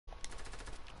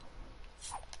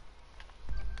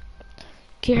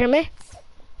Can you hear me?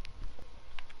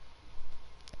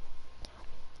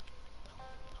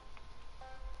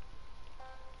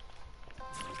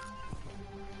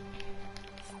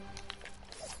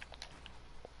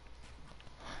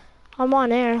 I'm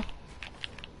on air.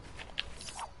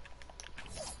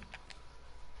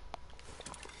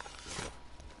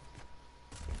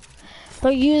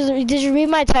 But did you read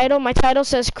my title? My title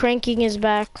says Cranking is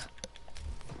back.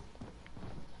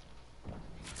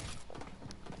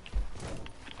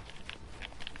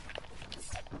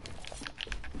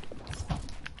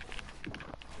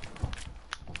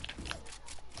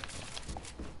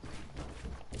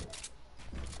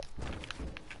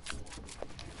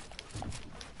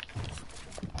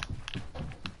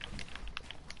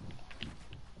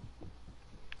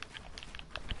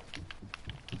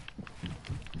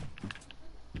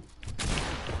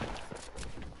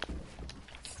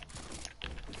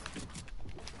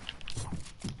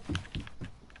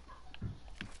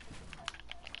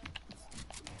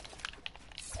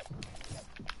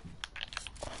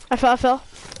 I fell.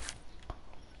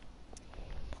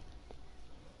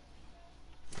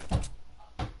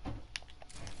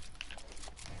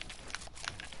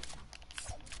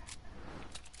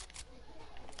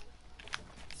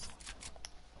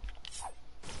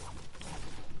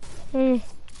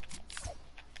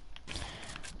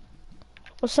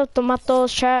 What's up,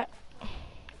 Tomatoes chat?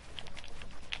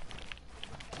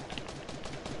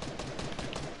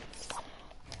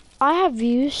 I have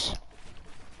views.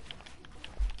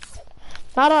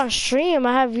 Not on stream,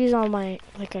 I have views on my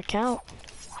account.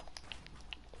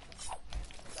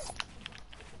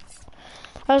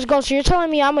 Let's go. So you're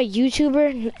telling me I'm a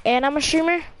YouTuber and I'm a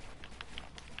streamer?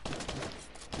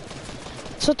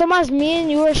 So Tomas, me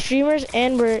and you are streamers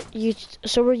and we're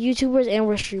YouTubers and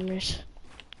we're streamers.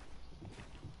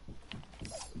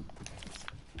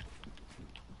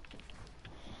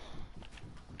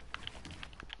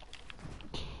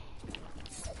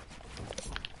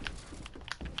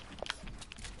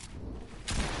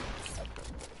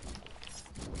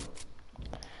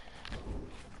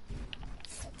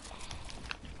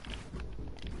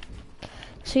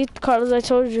 See, Carlos, I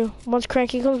told you. Once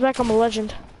Cranky comes back, I'm a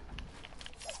legend.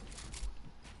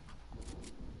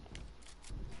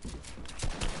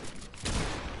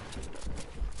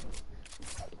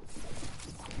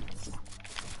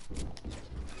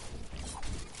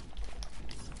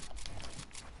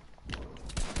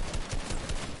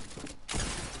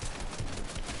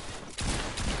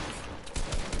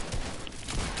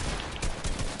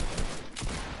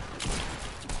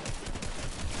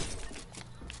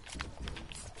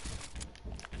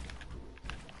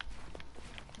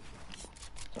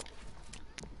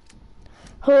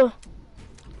 Who?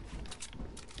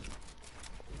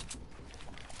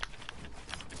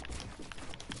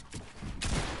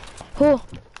 Who?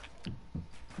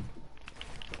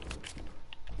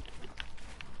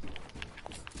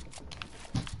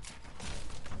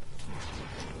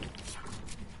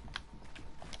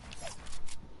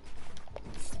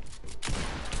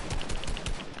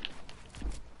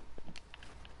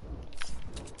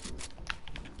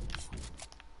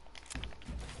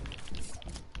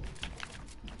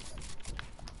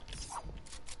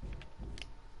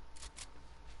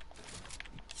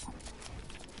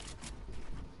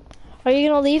 Are you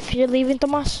gonna leave? You're leaving,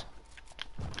 Tomas?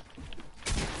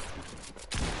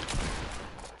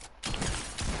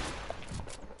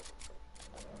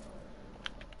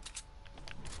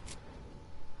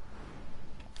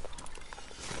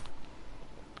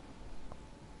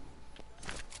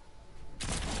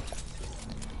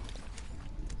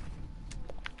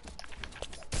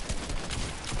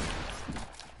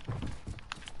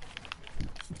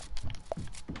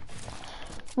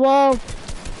 Well,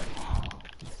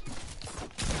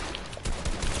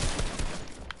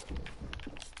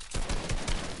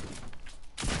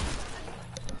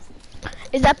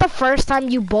 is that the first time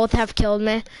you both have killed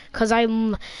me? Cause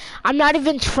I'm not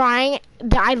even trying.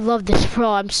 I love this pro.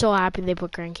 I'm so happy they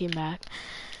put Cranky back.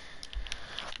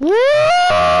 Woo!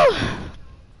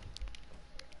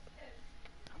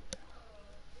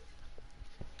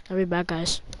 I'll be back,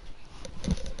 guys.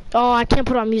 Oh, I can't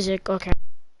put on music. Okay.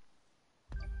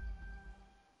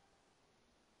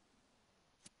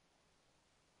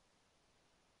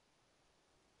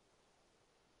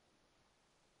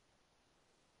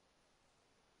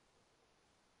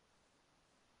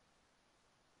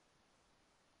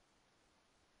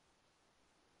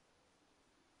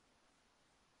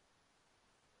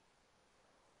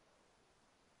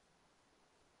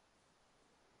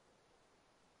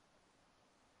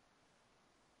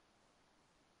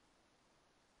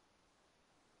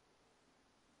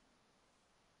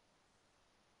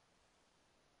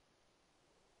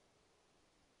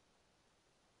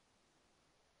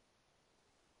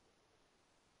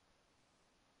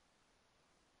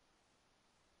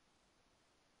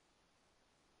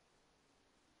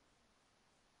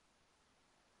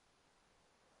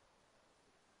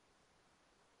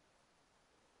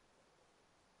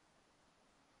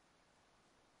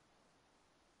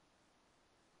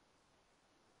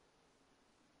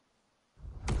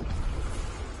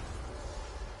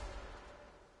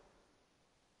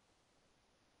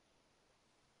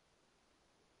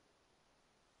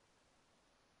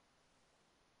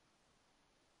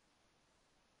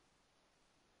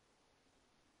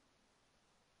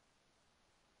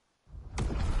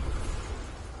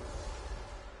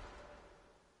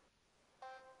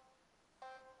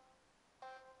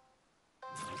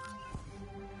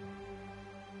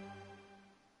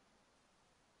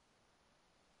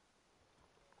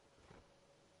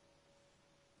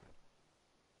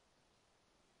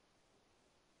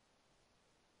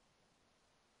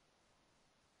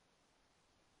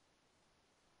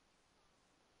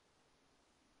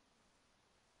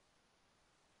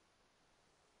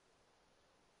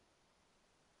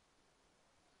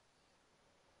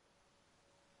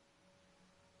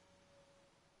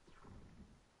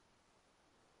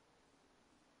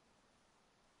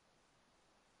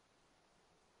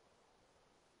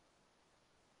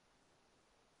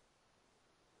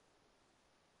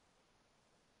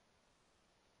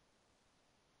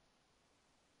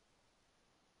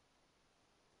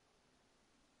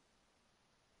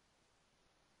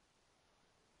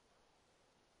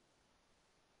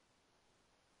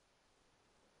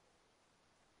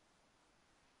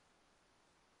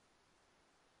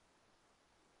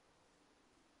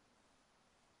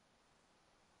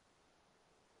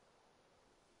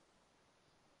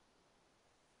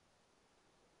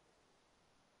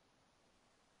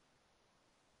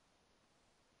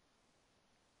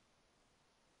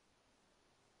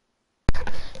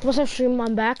 What's up, stream?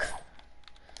 I'm back.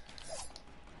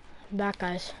 Back,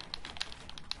 guys.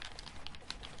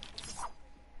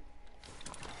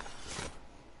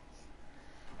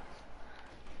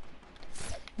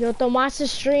 Yo, Tomas the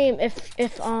stream. If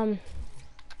is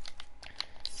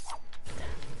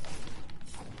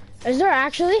there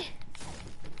actually?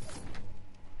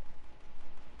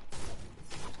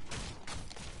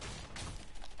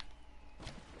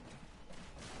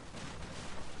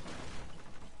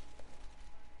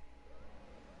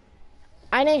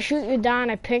 I didn't shoot you down,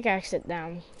 I pickaxed it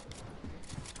down.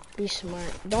 Be smart.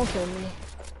 Don't kill me.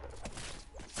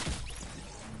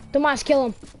 Tomas, kill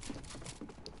him.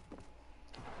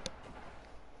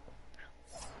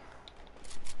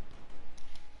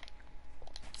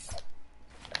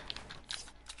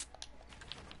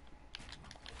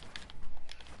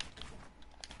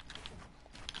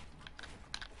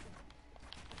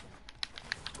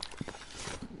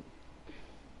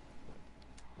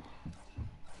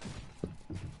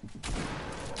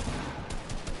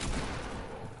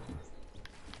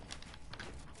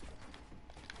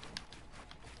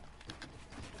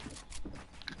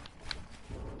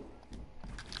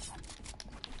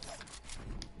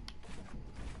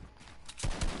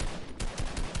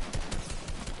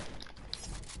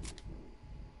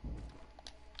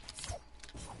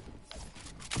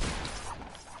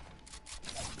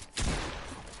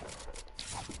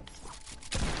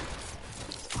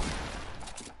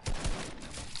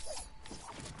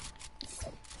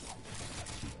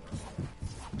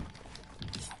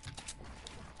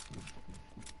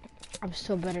 I'm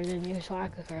still better than you, so I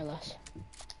could care less.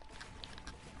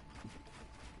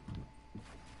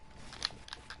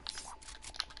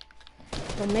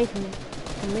 Don't make me.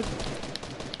 Don't make me.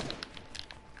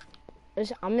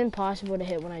 Listen, I'm impossible to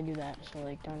hit when I do that, so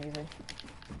like, don't even.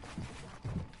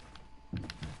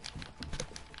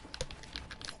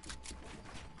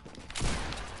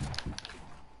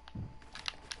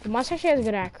 The Moss actually has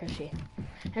good accuracy.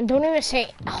 And don't even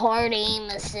say hard aim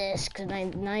assist, because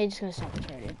now you're just gonna sound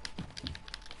retarded.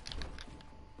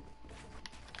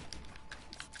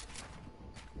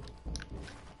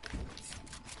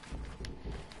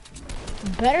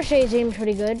 Better say his aim's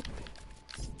pretty good.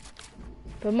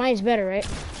 But mine's better, right?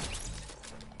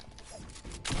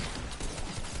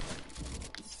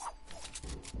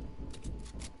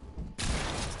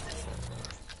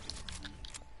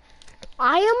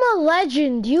 I am a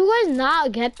legend. Do you guys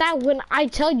not get that? When I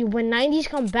tell you, when 90s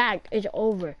come back, it's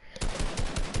over.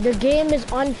 The game is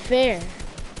unfair.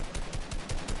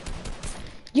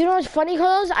 You know what's funny,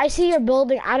 Carlos? I see your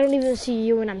building. I don't even see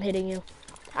you when I'm hitting you.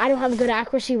 I don't have good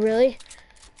accuracy, really.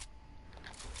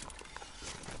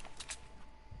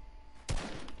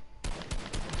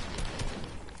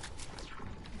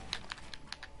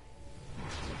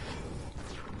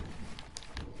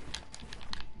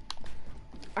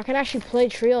 I can actually play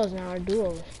trios now, or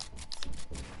duos.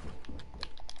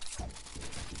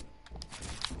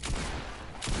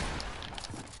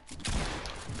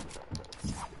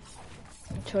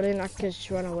 So they not just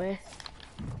run away.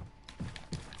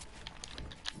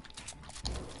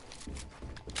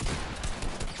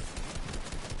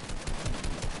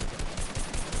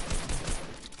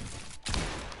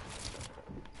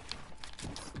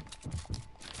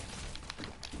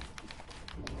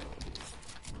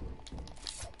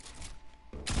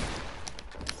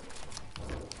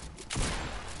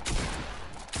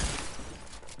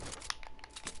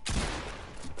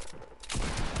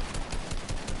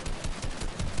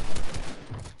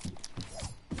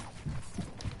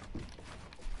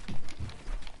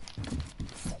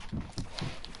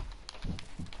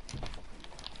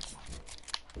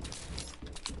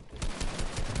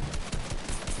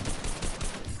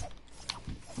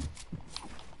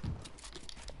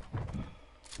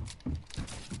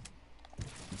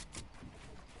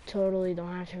 Totally don't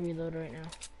have to reload right now.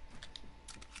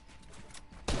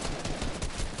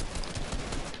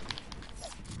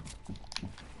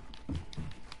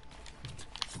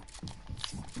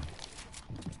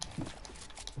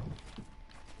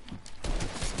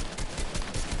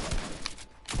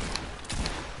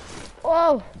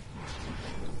 Whoa!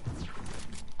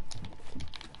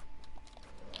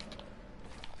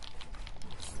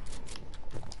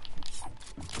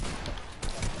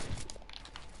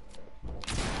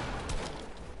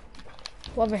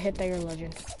 Whoever hit that, you're a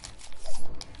legend.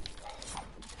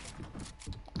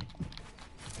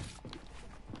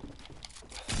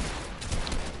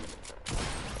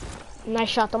 Nice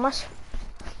shot, Thomas.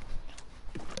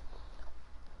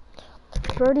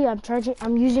 Brody,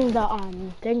 I'm using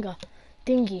the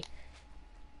thingy.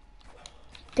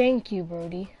 Thank you,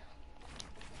 Brody.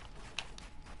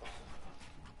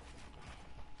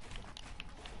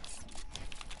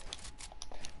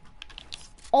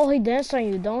 Oh, he danced on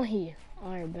you, don't he?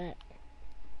 I bet.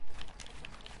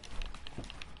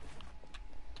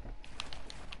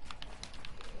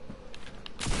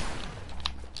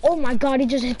 Oh my god, he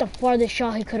just hit the farthest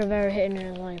shot he could have ever hit in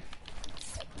his life.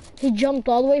 He jumped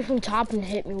all the way from top and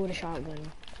hit me with a shotgun.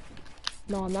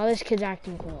 No, now this kid's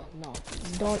acting cool. No,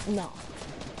 no.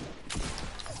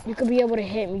 You could be able to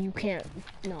hit me, you can't.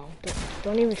 No,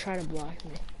 don't even try to block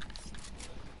me.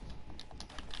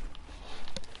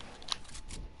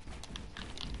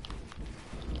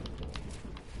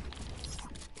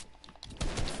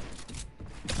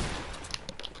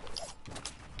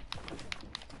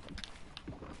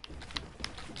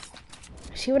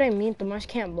 See what I mean? Tomas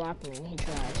can't block me and he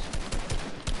tries.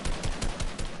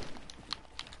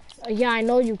 Yeah, I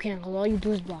know you can, because all you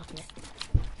do is block me.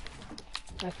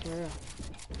 Like for real.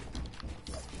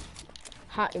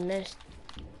 Hot, you missed.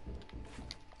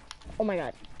 Oh my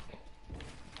god.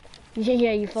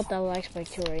 Yeah, you felt that lag spike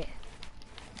too, right?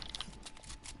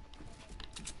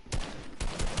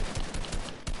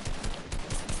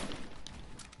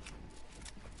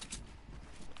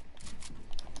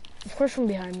 Of course from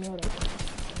behind me, hold on.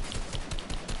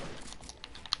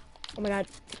 Oh my god.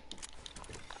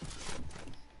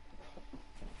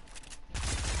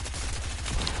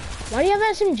 Why do you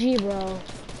have SMG, bro?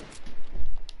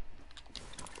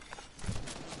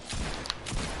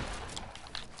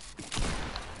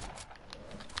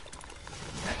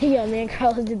 Yeah, me and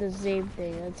Carlos did the same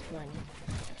thing. That's funny.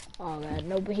 Oh man,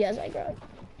 no, but he has high ground.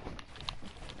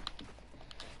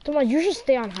 Come on, you should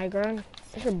stay on high ground.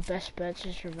 That's your best bet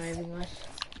to surviving us.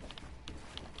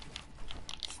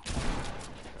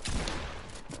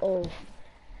 Oh.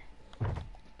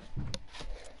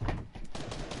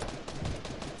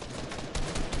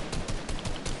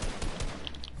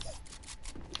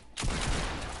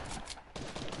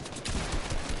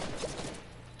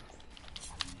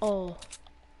 Oh.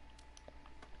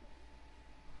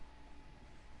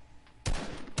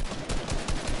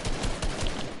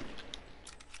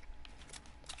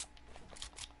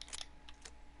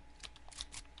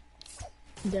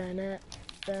 Dana,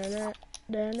 dana,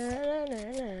 dana,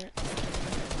 dana.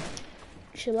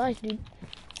 Chill out, dude.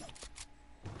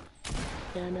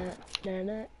 Dana,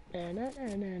 dana, dana,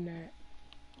 dana.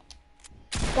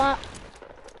 What?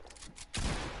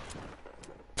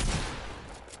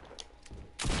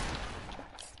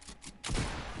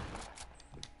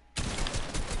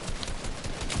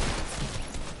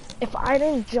 If I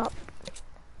didn't jump.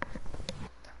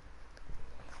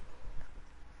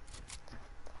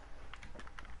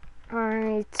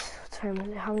 Alright,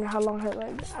 how long have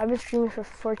I've been streaming for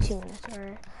 14 minutes,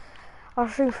 alright. I'll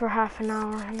stream for half an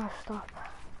hour and I'll stop.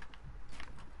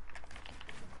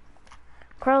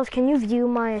 Carlos, can you view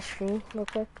my stream real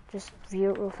quick? Just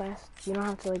view it real fast. You don't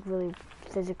have to like really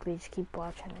physically just keep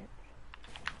watching it.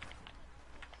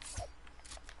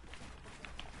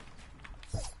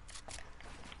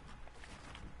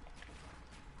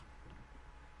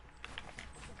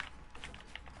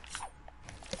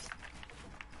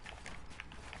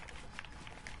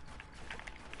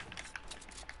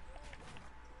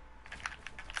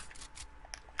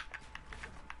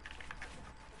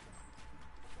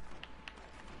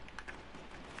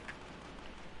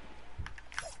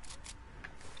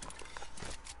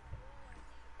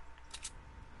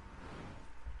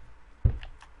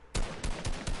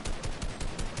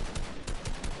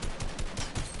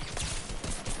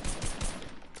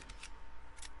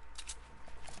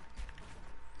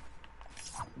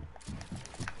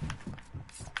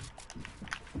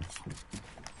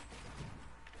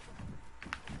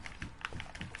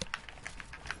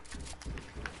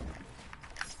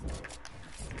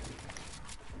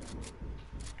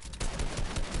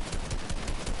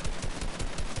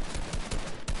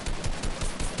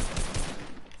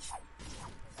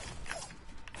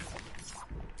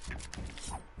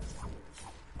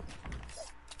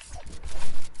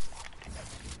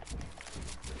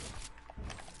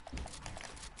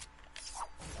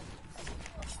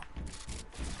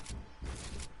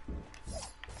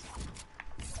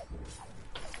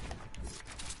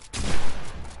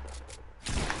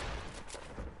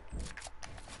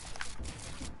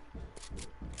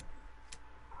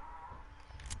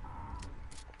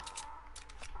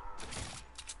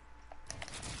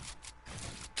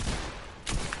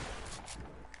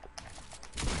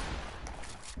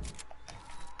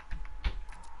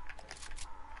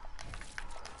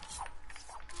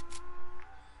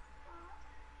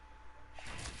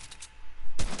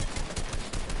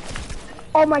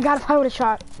 Oh my god, if I would have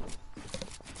shot.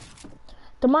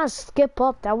 The man skip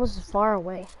up, that was far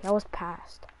away. That was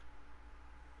past.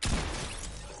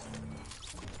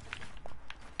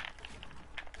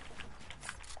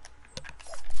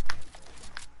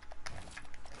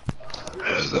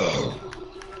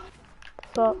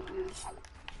 Stop.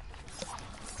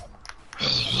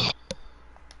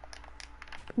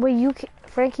 Wait, you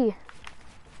Frankie.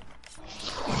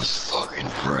 Who's fucking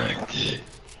Frankie?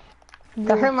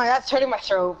 That's hurting my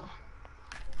throat.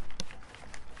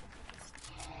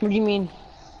 What do you mean?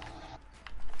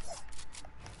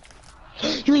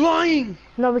 You're lying!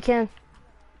 No, we can.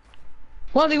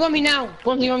 1v1 me now.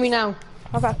 1v1 me now.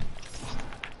 Okay.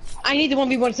 I need to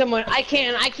 1v1 someone. I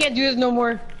can't do this no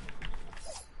more.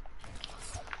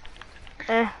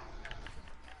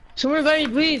 Someone invite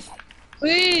me, please.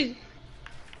 Please.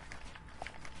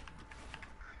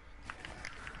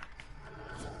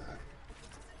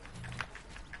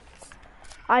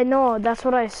 I know, that's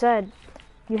what I said.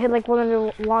 You hit like one of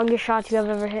the longest shots you have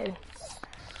ever hit.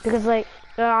 Because like,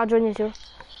 I'll join you too.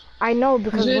 I know,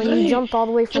 because when you jumped all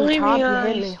the way from top, you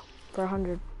hit me for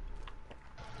 100.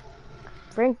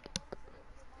 Frank.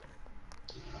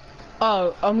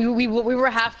 Oh, we were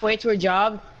halfway to a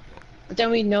job, but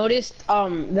then we noticed,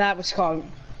 that was called,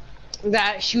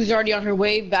 that she was already on her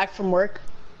way back from work.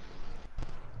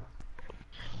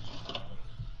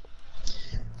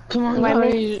 Come on,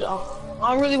 guys.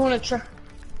 I really want to try.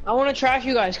 I want to trash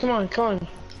you guys. Come on, come on.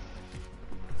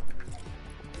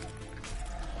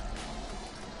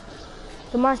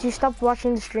 Tomas, you stopped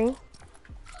watching the stream?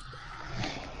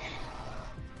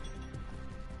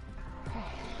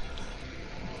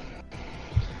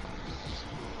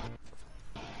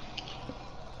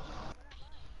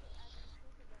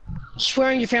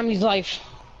 Swearing your family's life.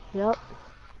 Yep.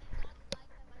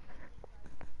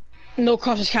 No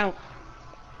crosses count.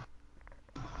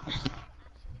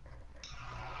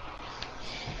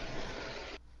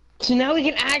 So now we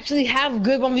can actually have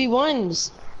good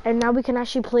 1v1s. And now we can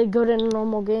actually play good in a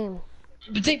normal game.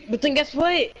 But then guess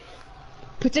what?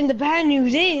 But then the bad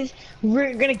news is,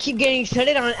 we're gonna keep getting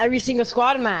shutted on every single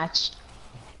squad match.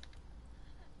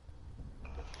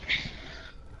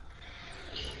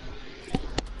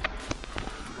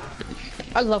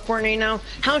 I love Fortnite now.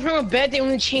 How much more I bet they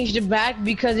only changed it back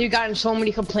because they've gotten so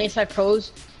many complaints by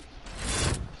pros.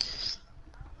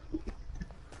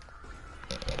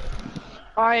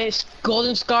 Alright,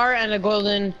 golden scar and a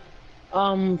golden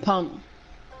pump.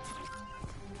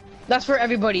 That's for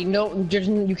everybody. No,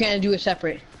 you can't do it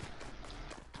separate.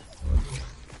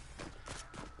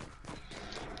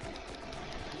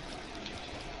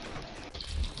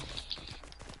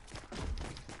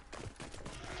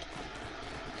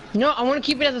 No, I want to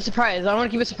keep it as a surprise. I want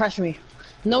to keep it a surprise for me.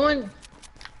 No one.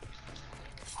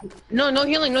 No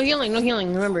healing, no healing, no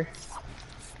healing. Remember.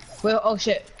 Well, oh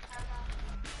shit.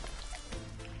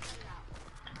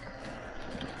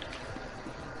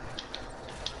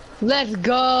 Let's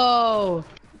go!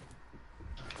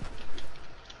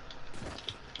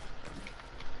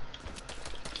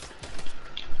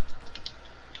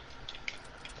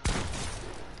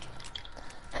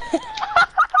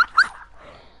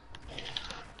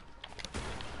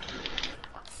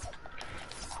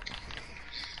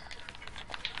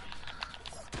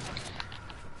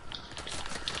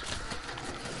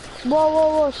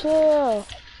 Whoa, chill.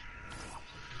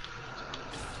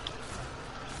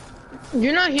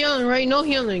 You're not healing, right? No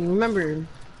healing, remember.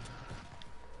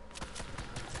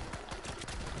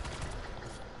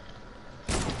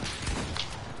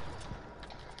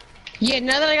 Yeah,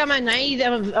 now that I got my 90,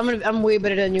 I'm way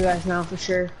better than you guys now, for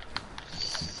sure.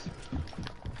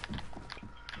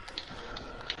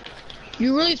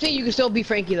 You really think you can still beat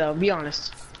Frankie, though? Be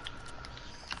honest.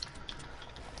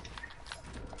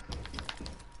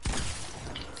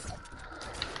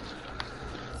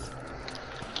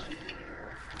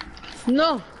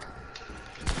 No.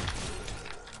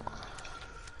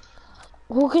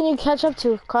 Who can you catch up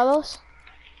to, Carlos?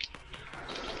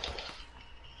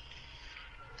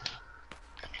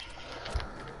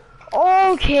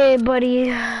 Okay, buddy.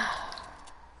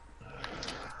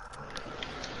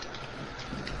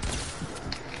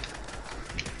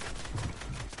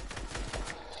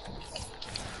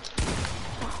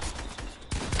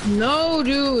 No,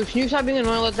 dude. Can you stop being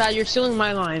annoying like that? You're stealing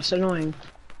my line. It's annoying.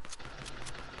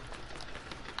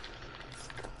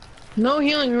 No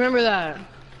healing, remember that.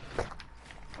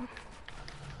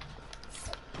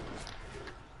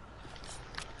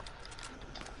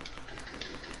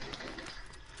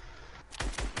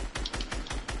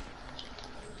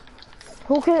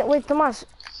 Who can wait, Tomas?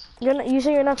 You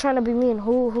say you're not trying to be mean.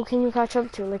 Who can you catch up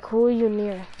to? Like, who are you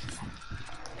near?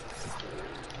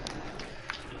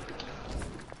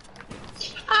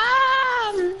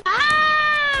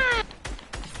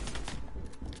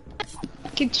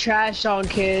 Get trash on,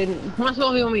 kid. What's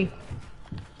going on with me?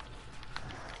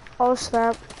 Oh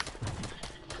snap!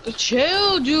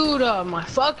 Chill, dude. My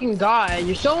fucking god,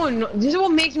 you're so this is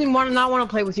what makes me not want to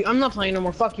play with you. I'm not playing no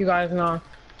more. Fuck you guys, nah,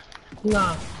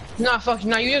 fuck you.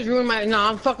 Nah, you just ruined my. Nah,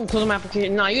 I'm fucking closing my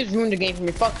application. Nah, you just ruined the game for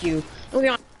me. Fuck you. Don't be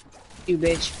on you,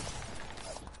 bitch.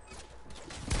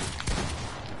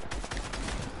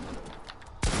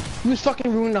 You just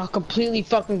fucking ruined a completely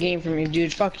fucking game for me,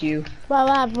 dude. Fuck you.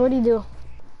 What do you do?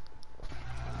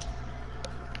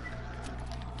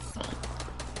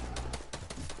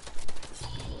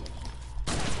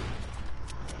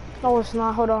 No, it's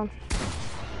not. Hold on.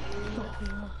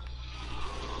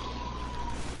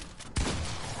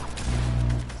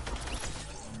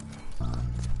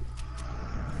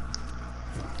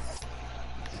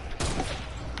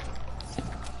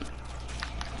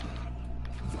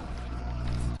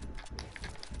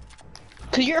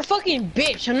 Cause you're a fucking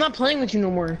bitch. I'm not playing with you no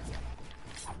more.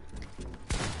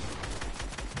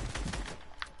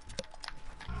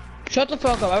 Shut the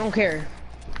fuck up. I don't care.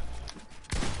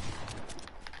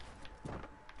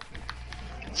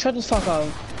 Shut the fuck up.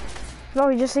 No,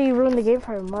 you just say you ruined the game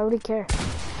for him. Why would he care?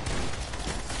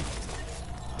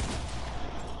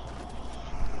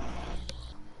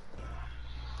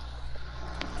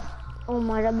 Oh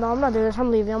my god, no, I'm not doing this.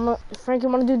 I'm leaving. Frank, you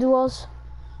wanna do duos?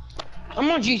 I'm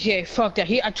on GTA. Fuck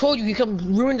that. I told you he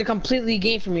ruined the completely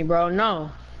game for me, bro. No.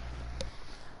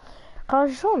 Oh,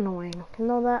 you're so annoying. You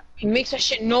know that? He makes that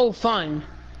shit no fun.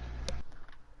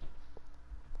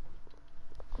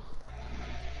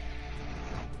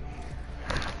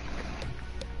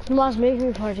 Tomas, make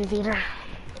me party theater.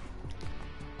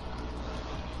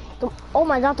 Oh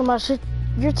my god, Tomas,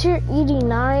 you're tier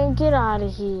 89. Get out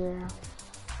of here.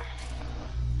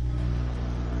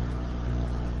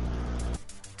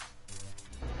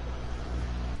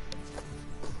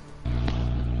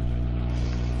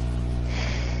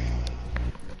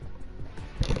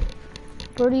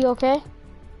 Brody, you okay?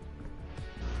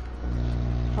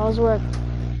 How's work?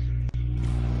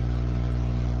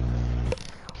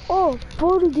 Oh,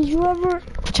 Brody, did you ever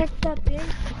check that thing?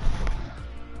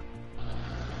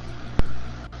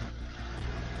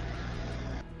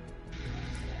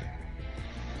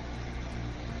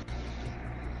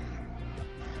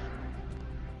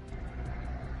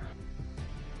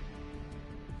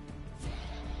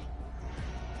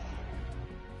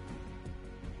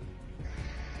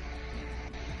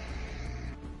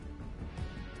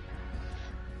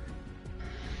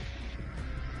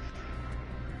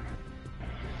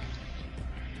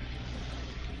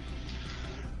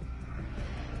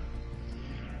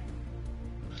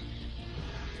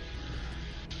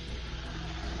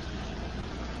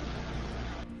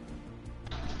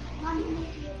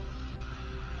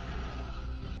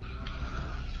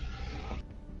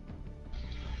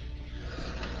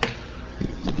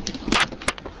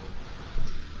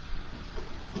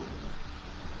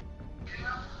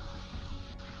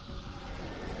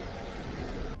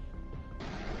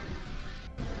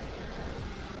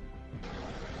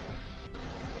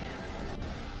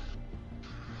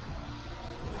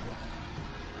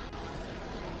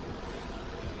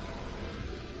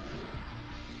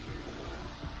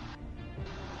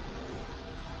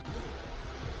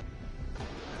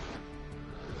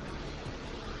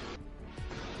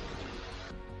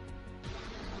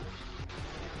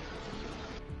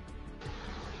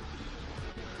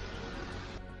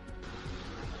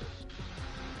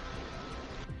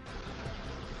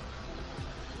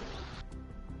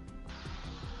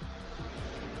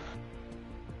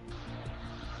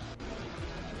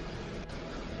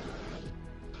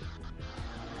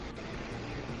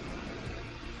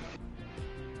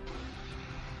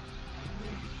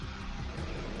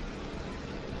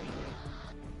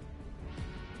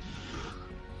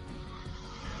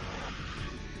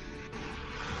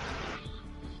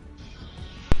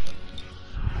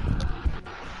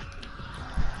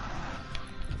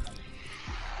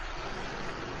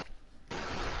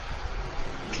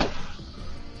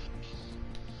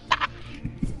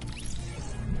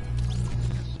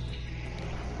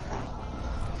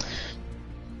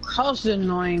 How's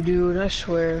annoying, dude? I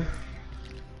swear.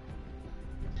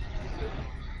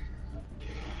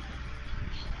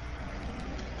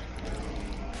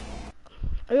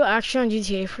 Are you actually on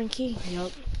GTA, Frankie?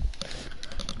 Yup.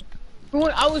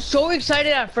 I was so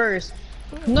excited at first.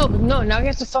 No, now he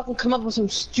has to fucking come up with some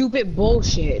stupid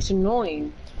bullshit. It's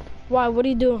annoying. Why? What do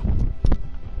you do?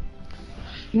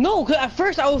 No, cause at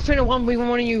first I was finna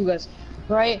 1v1 of you guys,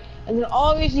 right? And then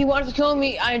obviously he wanted to kill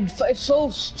me. It's so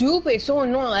stupid, it's so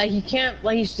annoying. Like he can't,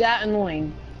 like he's that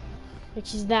annoying. Like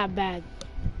he's that bad.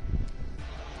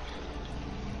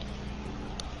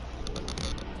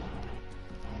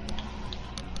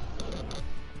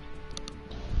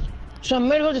 So I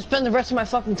might as well just spend the rest of my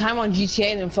fucking time on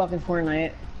GTA than fucking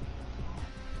Fortnite.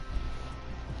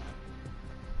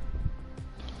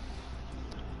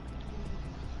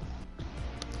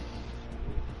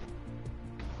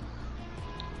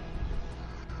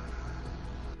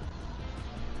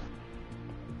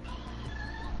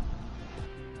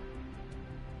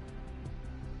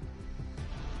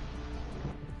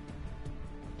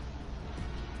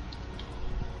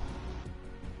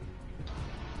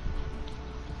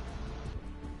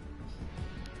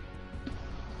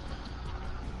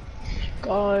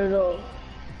 God.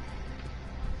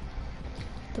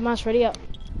 Tomas, ready up.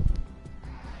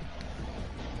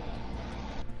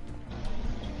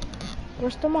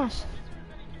 Where's Tomas?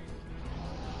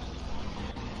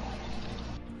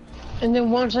 And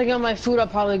then once I get my food, I'll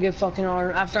probably get fucking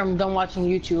on after I'm done watching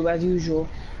YouTube as usual.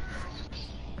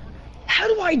 How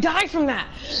do I die from that?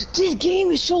 This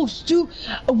game is so stupid.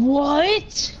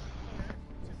 What?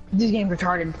 This game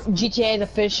retarded. GTA is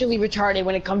officially retarded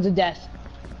when it comes to death.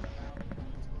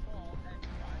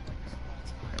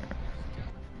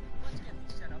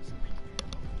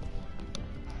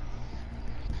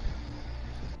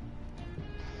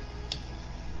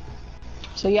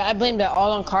 So yeah, I blame that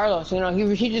all on Carlos. You know,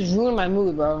 he just ruined my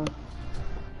mood, bro.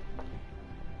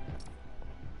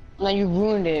 Now you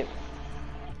ruined it.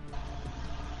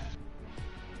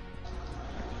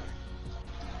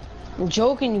 I'm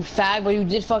joking, you fag, but you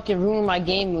did fucking ruin my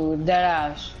game mood, dead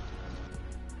ass.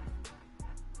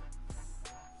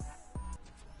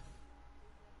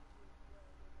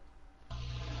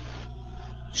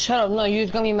 Shut up, no, you're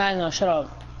just gonna be mad now, shut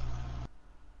up.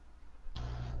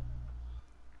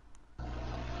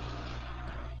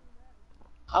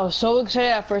 I was so excited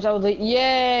at first, I was like,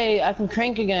 yay, I can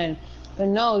crank again. But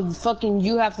no, fucking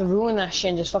you have to ruin that shit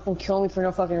and just fucking kill me for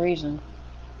no fucking reason.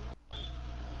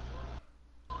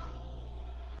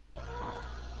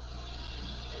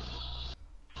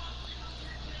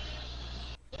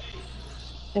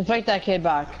 Invite that kid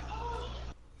back.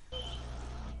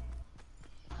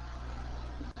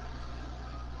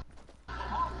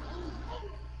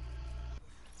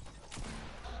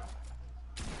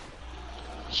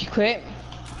 She quit.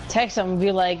 Text him and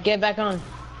be like, get back on.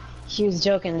 He was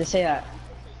joking to say that.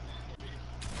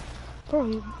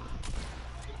 Bro.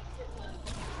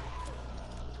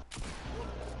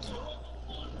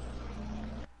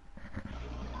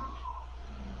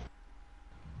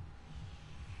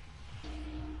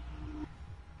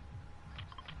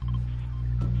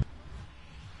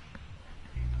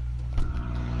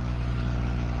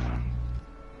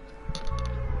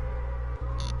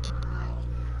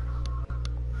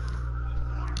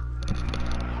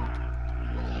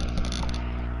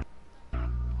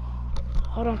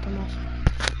 Hold on, Tomas.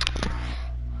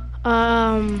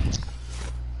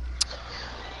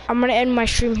 I'm gonna end my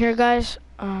stream here, guys.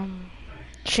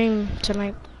 Stream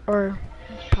tonight, or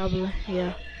probably,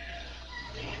 yeah.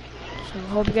 So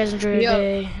hope you guys enjoy your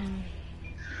day. And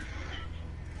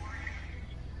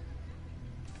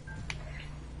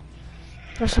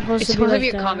it's supposed to be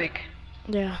a comic.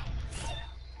 Yeah.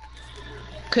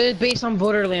 Cause it's based on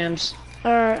Borderlands.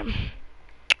 Alright.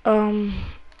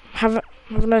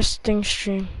 Have a nice thing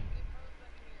stream.